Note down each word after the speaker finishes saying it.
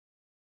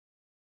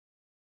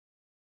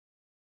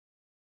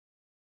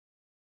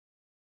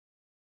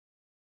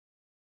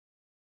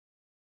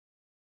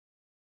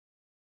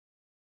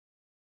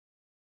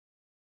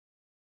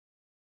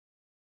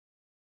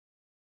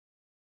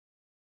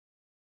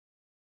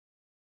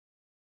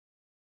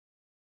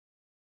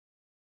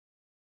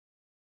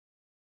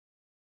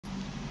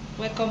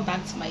welcome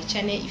back to my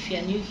channel. If you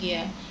are new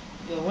here,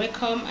 you're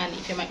welcome, and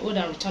if you're my old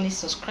and returning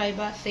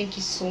subscriber, thank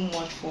you so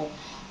much for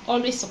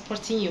always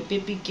supporting your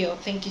baby girl.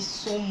 Thank you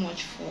so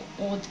much for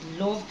all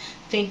the love.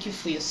 Thank you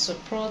for your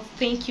support.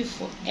 Thank you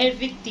for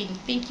everything.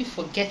 Thank you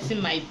for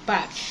getting my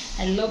back.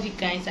 I love you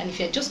guys. And if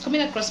you're just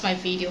coming across my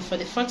video for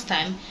the first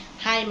time,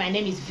 hi, my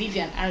name is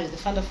Vivian Aris, the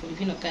founder of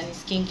Living Organic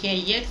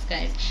Skincare. Yes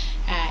guys,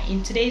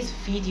 in today's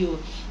video,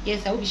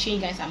 yes, I will be showing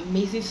you guys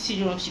amazing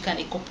serums you can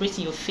incorporate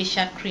in your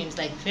facial creams,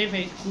 like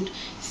very good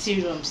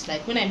serums.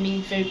 Like when I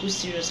mean very good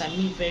serums, I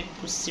mean very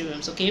good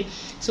serums. Okay,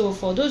 so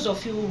for those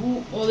of you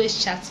who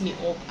always chat me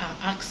up and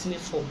ask me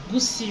for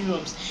good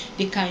serums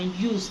they can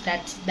use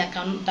that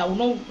will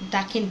not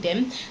darken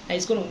them, that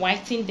is going to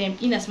whiten them.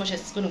 In as much as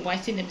it's going to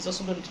whiten them, it's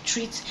also going to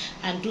treat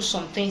and do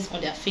some things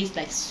on their face,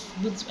 like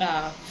smooth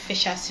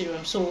facial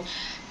serum. So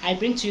I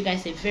bring to you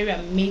guys a very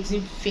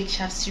amazing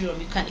facial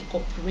serum you can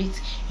incorporate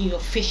in your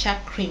facial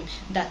cream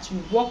that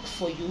will work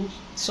for you.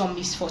 Some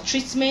is for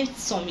treatment,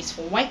 some is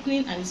for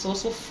whitening, and it's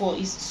also for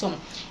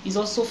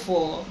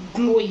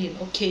glowing.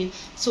 Okay,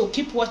 so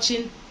keep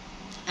watching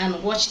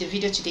and watch the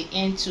video to the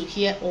end to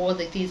hear all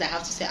the things I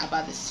have to say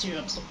about the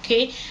serums.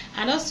 Okay,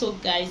 and also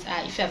guys,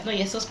 if you have not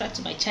yet subscribed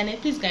to my channel,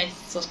 please guys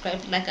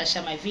subscribe, like and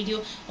share my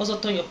video. Also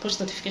turn your push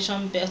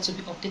notification bell to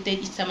be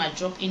updated each time I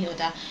drop any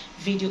other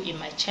video in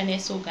my channel.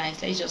 So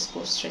guys, let's just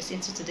go straight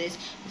into today's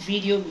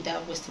video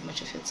without wasting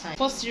much of your time.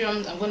 First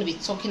serum I'm going to be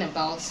talking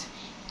about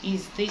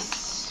is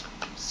this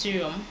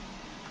serum.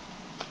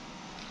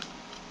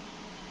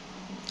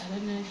 I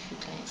don't know if you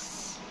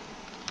guys,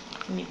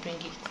 let me bring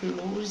it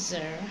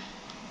closer.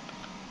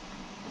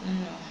 No,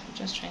 I'm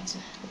just trying to.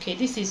 Okay,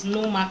 this is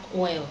no mark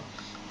oil.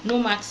 No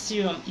mark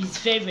serum is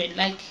very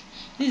like,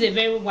 this is a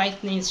very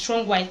whitening,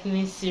 strong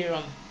whitening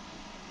serum.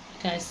 You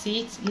can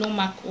see it. No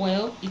mark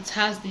oil. It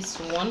has this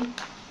one.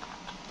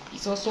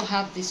 It also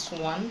have this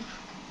one.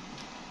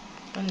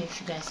 I don't know if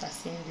you guys are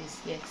seeing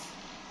this. Yes,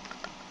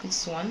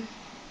 this one.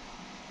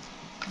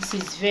 This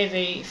is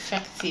very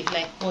effective.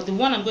 Like, well, the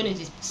one I'm going to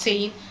be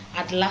saying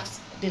at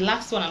last, the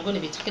last one I'm going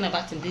to be talking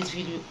about in this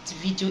video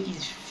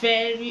is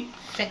very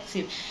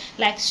effective,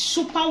 like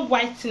super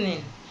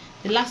whitening.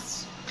 The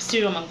last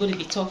serum I'm going to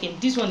be talking,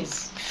 this one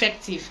is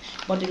effective,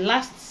 but the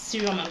last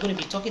serum I'm going to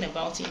be talking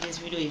about in this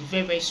video is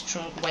very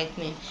strong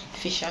whitening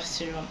facial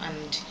serum,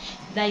 and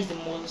that is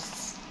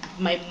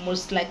my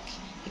most like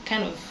the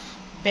kind of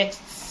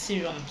best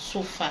serum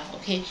so far.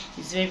 Okay,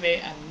 it's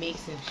very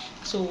amazing.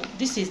 So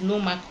this is no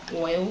mark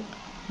oil.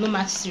 No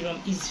mark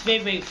serum is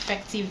very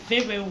effective,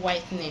 very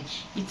whitening.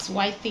 It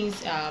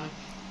whitens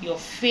your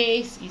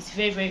face. It's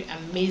very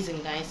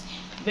amazing, guys.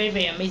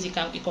 Very amazing. You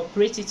can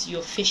incorporate it to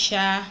your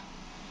facial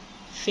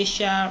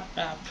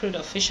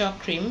product, facial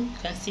cream. You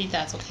can see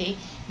that. Okay,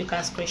 you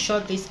can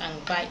screenshot this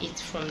and buy it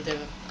from the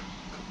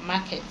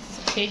market.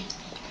 Okay,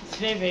 it's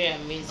very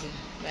amazing.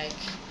 Like,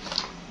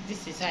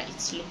 this is how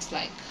it looks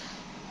like.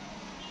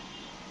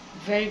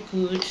 Very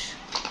good,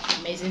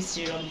 amazing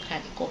serum you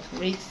can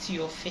incorporate to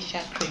your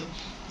facial cream.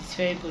 It's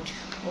very good.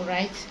 All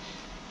right,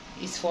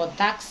 it's for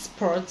dark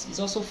spots. It's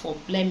also for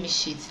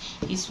blemishes.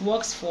 It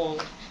works for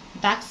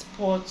dark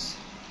spots.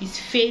 It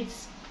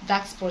fades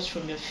dark spots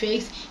from your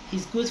face.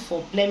 It's good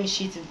for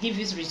blemishes. It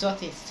gives you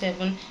result in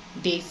 7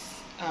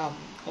 days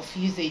of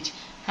usage.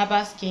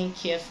 Herbal skin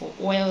care for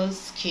oil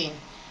skin.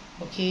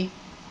 Okay,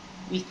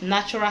 with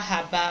natural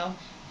herbal.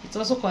 It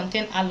also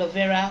contains aloe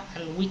vera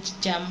and witch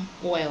jam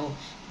oil.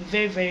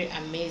 Very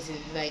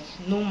amazing. Like,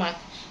 no mark.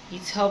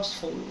 It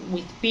helps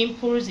with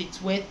pimples. It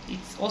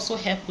also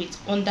help with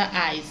under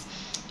eyes.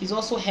 It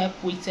also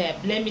help with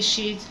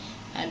blemishes,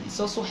 and it's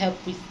also help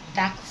with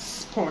dark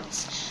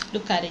spots.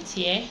 Look at it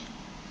here.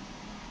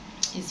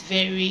 It's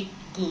very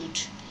good.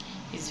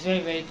 It's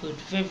very good.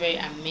 Very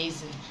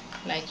amazing.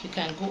 Like, you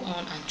can go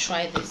on and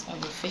try this on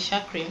your facial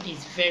cream.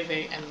 It's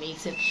very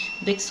amazing.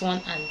 This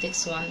one and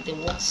this one, they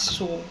work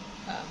so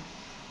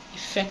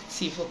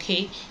effective.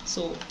 Okay,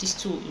 so these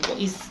two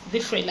is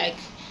different. Like,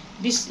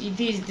 this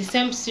is the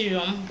same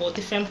serum but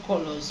different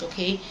colors.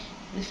 Okay,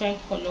 different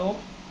color.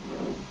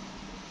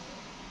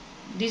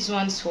 This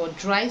one is for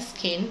dry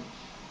skin.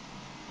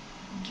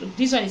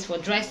 This one is for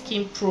dry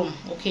skin prom.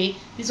 Okay,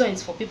 this one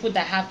is for people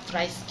that have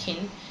dry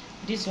skin.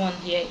 This one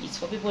here is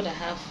for people that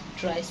have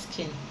dry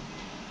skin.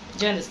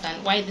 Do you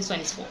understand why this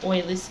one is for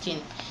oily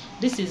skin?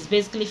 This is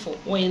basically for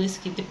oily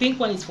skin. The pink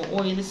one is for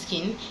oily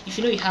skin. If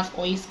you know you have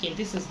oily skin,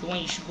 this is the one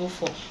you should go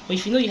for. But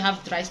if you know you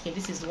have dry skin,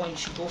 this is the one you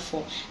should go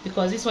for,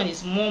 because this one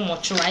is more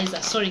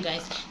moisturizer. Sorry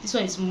guys, this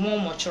one is more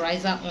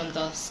moisturizer on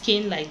the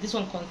skin. Like, this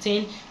one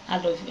contain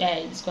aloe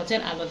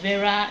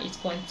vera. It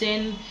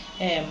contain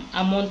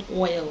almond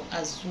oil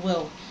as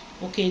well.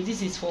 Okay,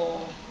 this is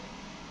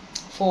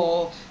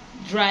for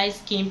dry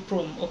skin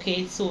prom.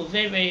 Okay, so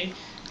very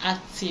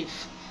active.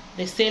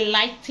 They say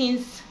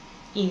lightens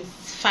in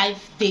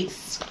 5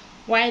 days,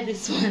 while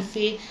this one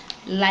say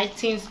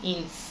lightens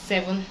in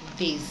 7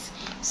 days.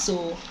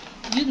 So,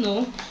 you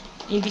know,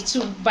 in the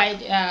two, by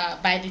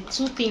the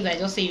two things I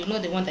just say, you know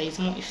the one that is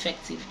more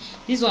effective.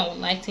 This one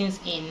lightens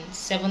in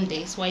 7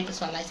 days, while this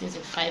one lightens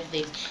in 5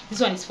 days.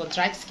 This one is for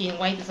dry skin,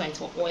 while this one is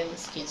for oily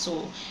skin.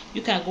 So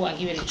you can go and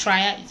give it a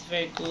try. It's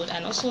very good.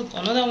 And also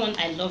another one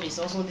I love is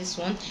also this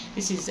one.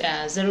 This is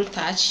Zero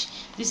Touch.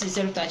 This is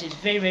Zero Touch. It's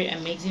very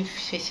amazing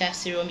facial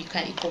serum. You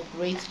can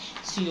incorporate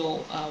to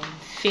your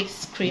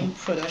face cream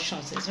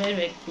productions. It's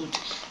very good,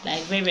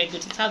 like very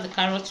good. It has the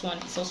carrot one.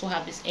 It also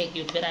have this egg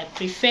yolk, but I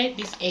prefer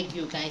this egg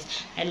yolk, guys.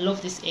 I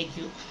love this egg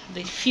yolk.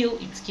 The feel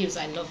it gives,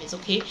 I love it.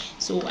 Okay,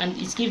 so and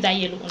it gives that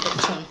yellow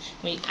undertone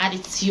when you add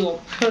it to your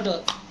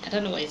product. I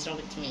don't know what is wrong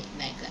with me,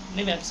 like that.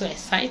 Maybe I'm so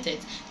excited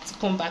to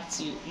come back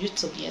to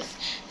YouTube. Yes,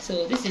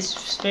 so this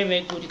is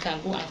very good. You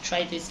can go and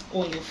try this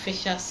on your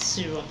facial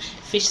serum.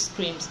 Face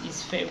creams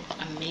is very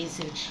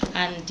amazing.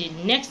 And the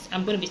next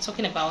I'm going to be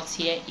talking about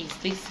here is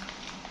this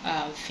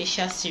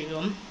facial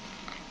serum.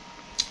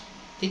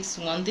 This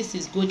one, this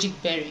is goji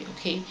berry.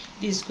 Okay,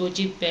 this is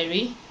goji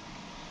berry.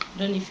 I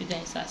don't know if you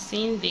guys are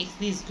seeing this.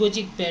 This is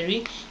goji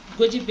berry.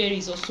 Goji berry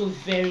is also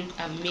very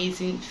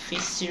amazing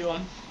face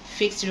serum.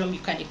 Face serum you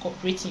can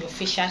incorporate in your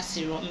facial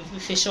serum,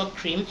 facial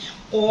cream,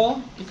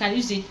 or you can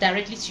use it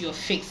directly to your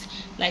face.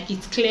 Like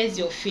it clears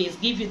your face,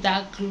 give you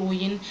that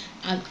glowing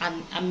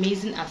and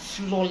amazing and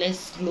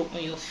flawless glow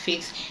on your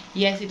face.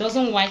 Yes, it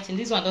doesn't whiten.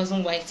 This one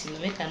doesn't whiten.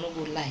 Make I not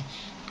go lie.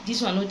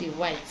 This one not the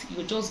white. It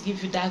will just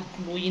give you that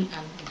glowing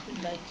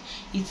and like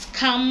it's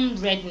calm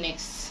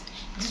redness.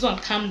 This one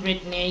calm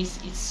redness.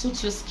 It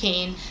suits your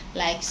skin,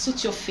 like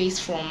suits your face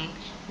from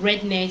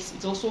redness.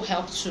 It also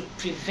helps to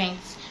prevent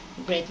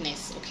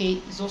redness. Okay,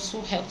 it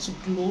also helps to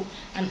glow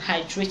and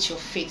hydrate your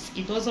face.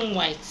 It doesn't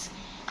white.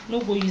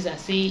 No go use and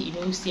say you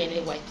don't see any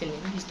whitening.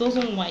 It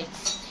doesn't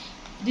white.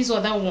 These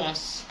other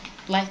ones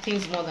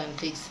lightens more than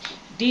this.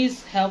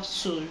 This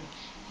helps to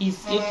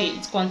is okay.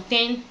 It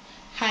contains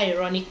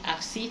hyaluronic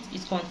acid,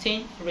 it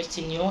contains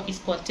retinol, it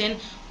contains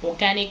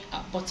organic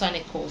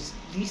botanicals.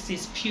 This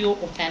is pure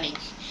organic.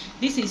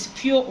 This is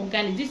pure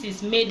organic. This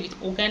is made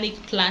with organic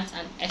plants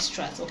and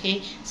extracts.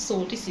 Okay,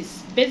 so this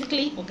is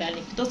basically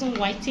organic. It doesn't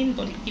whiten,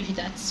 but it gives you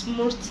that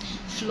smooth,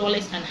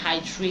 flawless and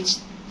hydrated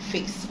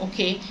face.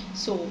 Okay,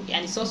 so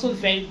and it's also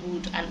very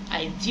good and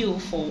ideal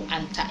for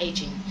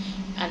anti-aging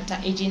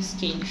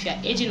skin. If you are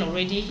aging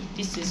already,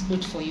 this is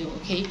good for you.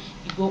 Okay,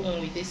 you go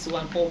on with this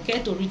one, but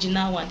get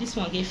original one. This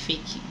one get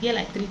fake. You get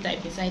like 3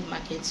 types inside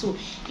market. So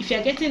if you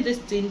are getting this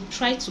thing,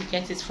 try to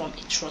get it from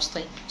a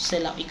trusted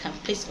seller. You can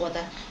place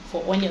order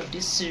for any of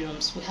these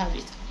serums. We have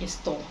it in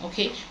store.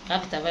 Okay, we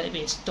have it available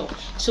in store.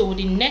 So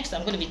the next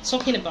I'm going to be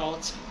talking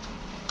about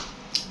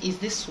is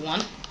this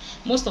one.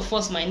 Most of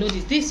us might know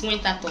this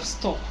went out of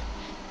stock.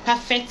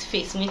 Perfect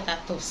Face went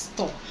out of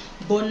stock,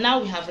 but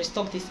now we have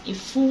restocked this in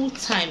full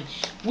time.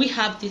 We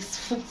have this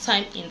full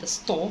time in the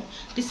store.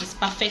 This is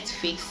Perfect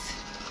Face.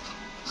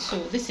 So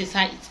this is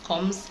how it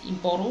comes in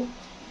bottle.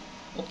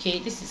 Okay,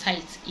 this is how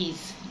it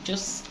is,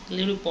 just a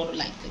little bottle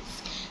like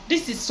this.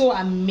 This is so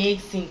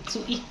amazing to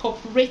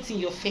incorporate in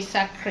your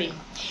facial cream.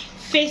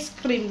 Face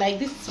cream like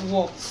this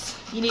works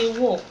in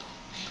a walk,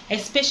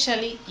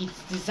 especially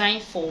it's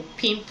designed for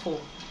pimple.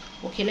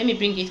 Okay, let me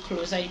bring it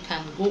closer. You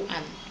can go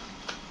and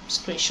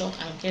screenshot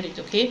and get it,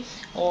 okay,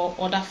 or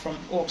order from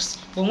us.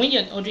 But when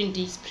you're ordering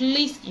this,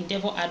 please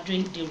endeavor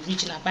ordering the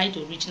original. Buy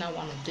the original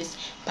one of this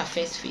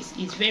Perfect Face.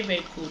 It's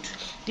very good.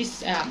 This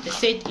they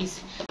said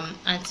is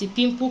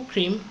anti-pimple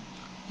cream,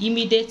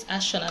 immediate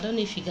action. I don't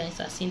know if you guys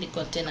are seeing the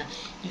container.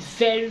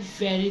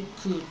 Very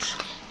good.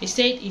 They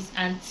said it's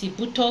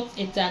anti-botox,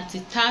 it's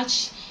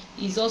anti-touch,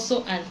 is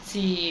also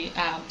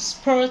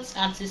anti-spot,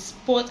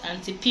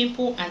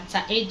 anti-pimple,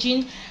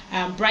 anti-aging,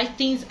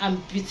 brightens and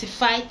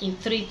beautify in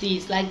 3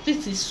 days. Like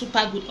this is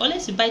super good,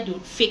 unless you buy the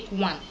fake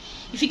one.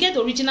 If you get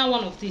the original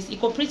one of this,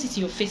 incorporate it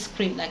in your face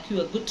cream, like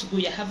you are good to go.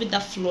 You're having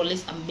that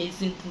flawless,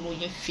 amazing,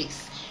 glowing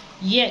face.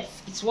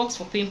 Yes, it works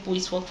for pimple,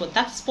 it works for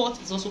dark spot.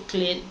 It's also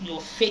clear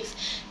your face,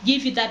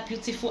 give you that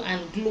beautiful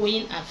and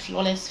glowing and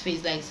flawless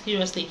face. Like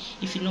seriously,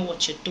 if you know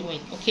what you're doing.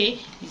 Okay,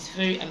 it's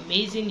very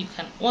amazing. You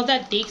can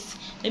order this.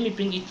 Let me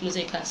bring it closer.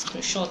 You can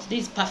screenshot.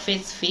 This is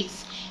Perfect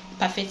Face.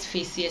 Perfect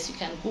Face. Yes, you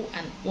can go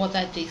and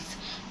order this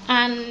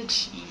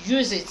and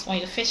use it on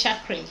your facial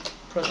cream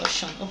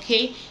production.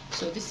 Okay,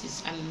 so this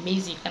is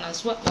amazing. You can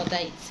as well order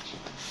it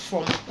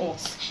from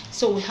us.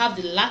 So we have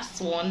the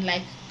last one.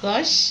 Like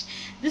gosh,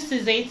 this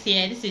is it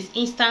here. This is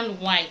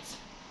instant white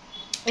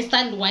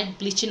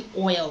bleaching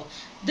oil.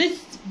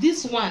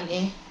 This one,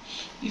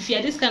 if you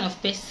are this kind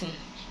of person,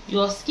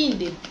 your skin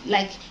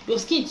your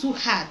skin too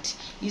hard,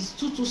 is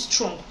too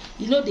strong,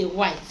 you know, the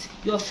white,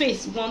 your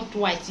face want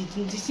white,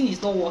 this thing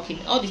is not working.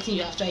 All the thing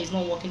you have tried is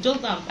not working.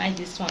 Just go and buy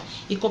this one,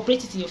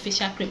 incorporate it in your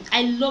facial cream.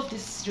 I love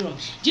this serum.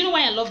 Do you know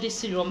why I love this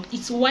serum?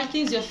 It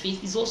whitens your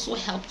face. It also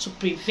helps to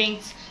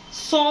prevent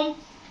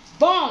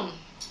sunburn.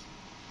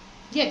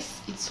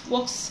 Yes, it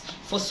works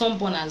for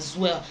sunburn as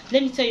well.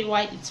 Let me tell you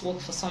why it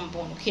works for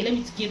sunburn. Okay, let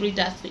me read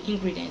that the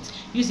ingredients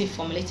used in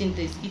formulating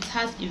this. It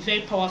has a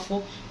very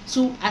powerful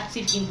 2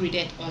 active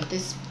ingredient on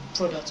this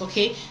product,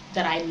 okay,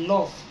 that I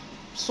love.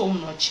 so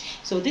much.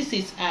 So this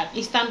is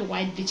instant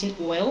white bleaching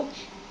oil.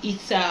 It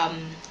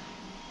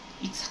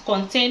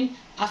contains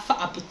alpha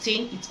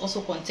arbutin. It also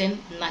contains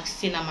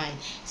niacinamide.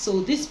 So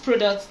these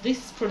products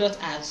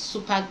are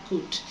super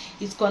good.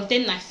 It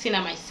contains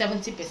niacinamide,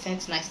 70%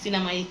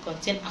 niacinamide. It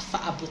contains alpha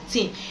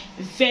arbutin.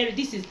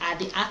 These are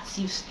the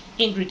active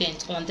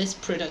ingredients on this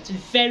product.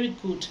 Very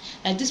good.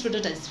 Like, this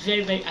product is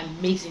very, very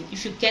amazing.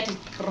 If you get it,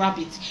 grab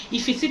it.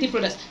 If you see the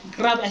product,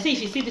 grab it. I say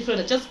if you see the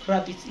product, just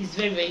grab it. It's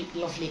very, very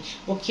lovely.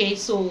 Okay,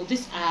 so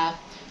these are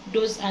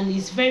those, and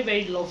it's very,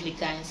 very lovely,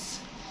 guys.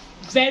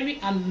 Very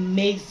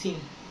amazing.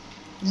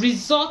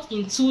 Result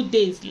in 2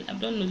 days. I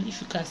don't know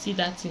if you can see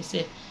that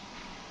instead.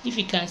 If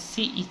you can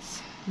see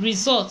it,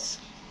 results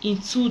in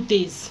 2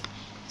 days.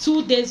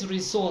 2 days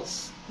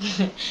results.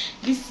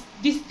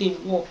 this they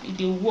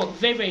work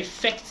very, very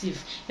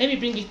effective. Let me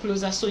bring it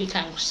closer so you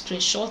can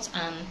screenshot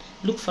and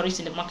look for it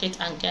in the market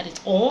and get it,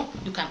 or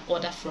you can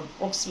order from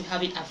us. We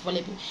have it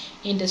available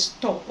in the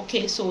store.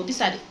 Okay, so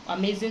these are the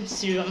amazing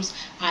serums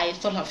I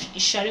thought of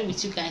sharing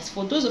with you guys.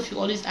 For those of you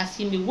always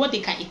asking me what they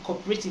can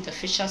incorporate in the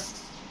facial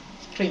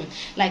cream,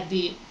 like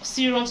the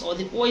serums or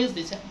the oils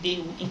that they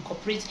will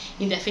incorporate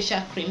in their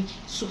facial cream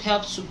to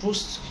help to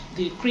boost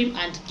the cream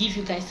and give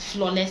you guys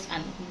flawless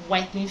and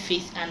whitening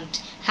face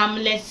and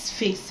harmless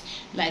face.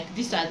 Like,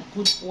 these are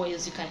good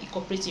oils you can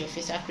incorporate in your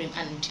facial cream,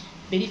 and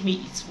believe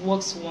me, it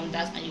works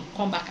wonders, and you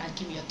come back and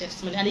give me your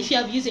testimony. And if you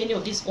have used any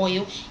of this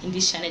oil in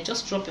this channel,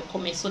 just drop your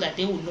comment so that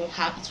they will know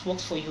how it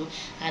works for you,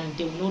 and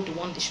they will know the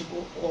one they should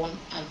go on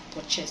and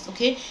purchase.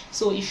 Okay,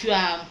 so if you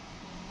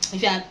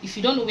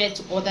don't know where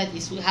to order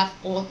this, we have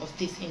all of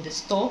this in the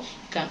store.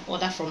 You can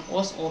order from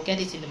us or get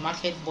it in the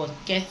market, but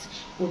get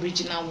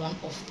original one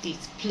of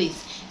this,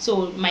 please.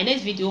 So my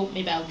next video,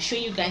 maybe I will show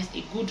you guys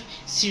a good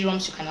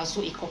serums you can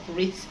also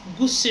incorporate.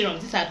 Good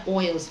serums, these are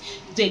oils.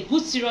 The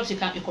good serums you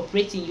can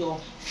incorporate in your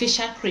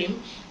facial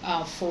cream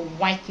for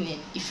whitening.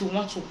 If you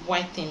want to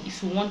whiten,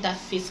 if you want that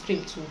face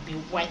cream to be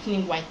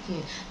whitening,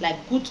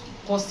 like good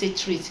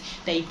concentrate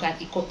that you can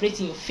incorporate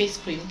in your face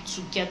cream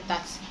to get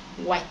that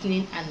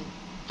whitening and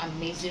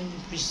amazing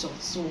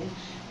results. So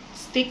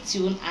stay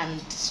tuned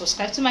and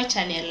subscribe to my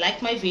channel,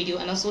 like my video,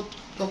 and also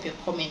drop your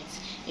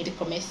comments in the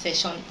comment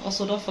section.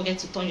 Also, don't forget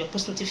to turn your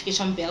post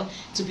notification bell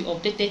to be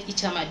updated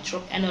each time I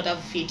drop another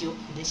video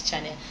on this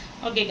channel.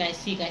 Okay guys,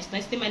 see you guys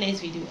next time, my next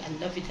video. I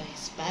love you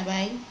guys. Bye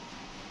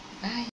bye.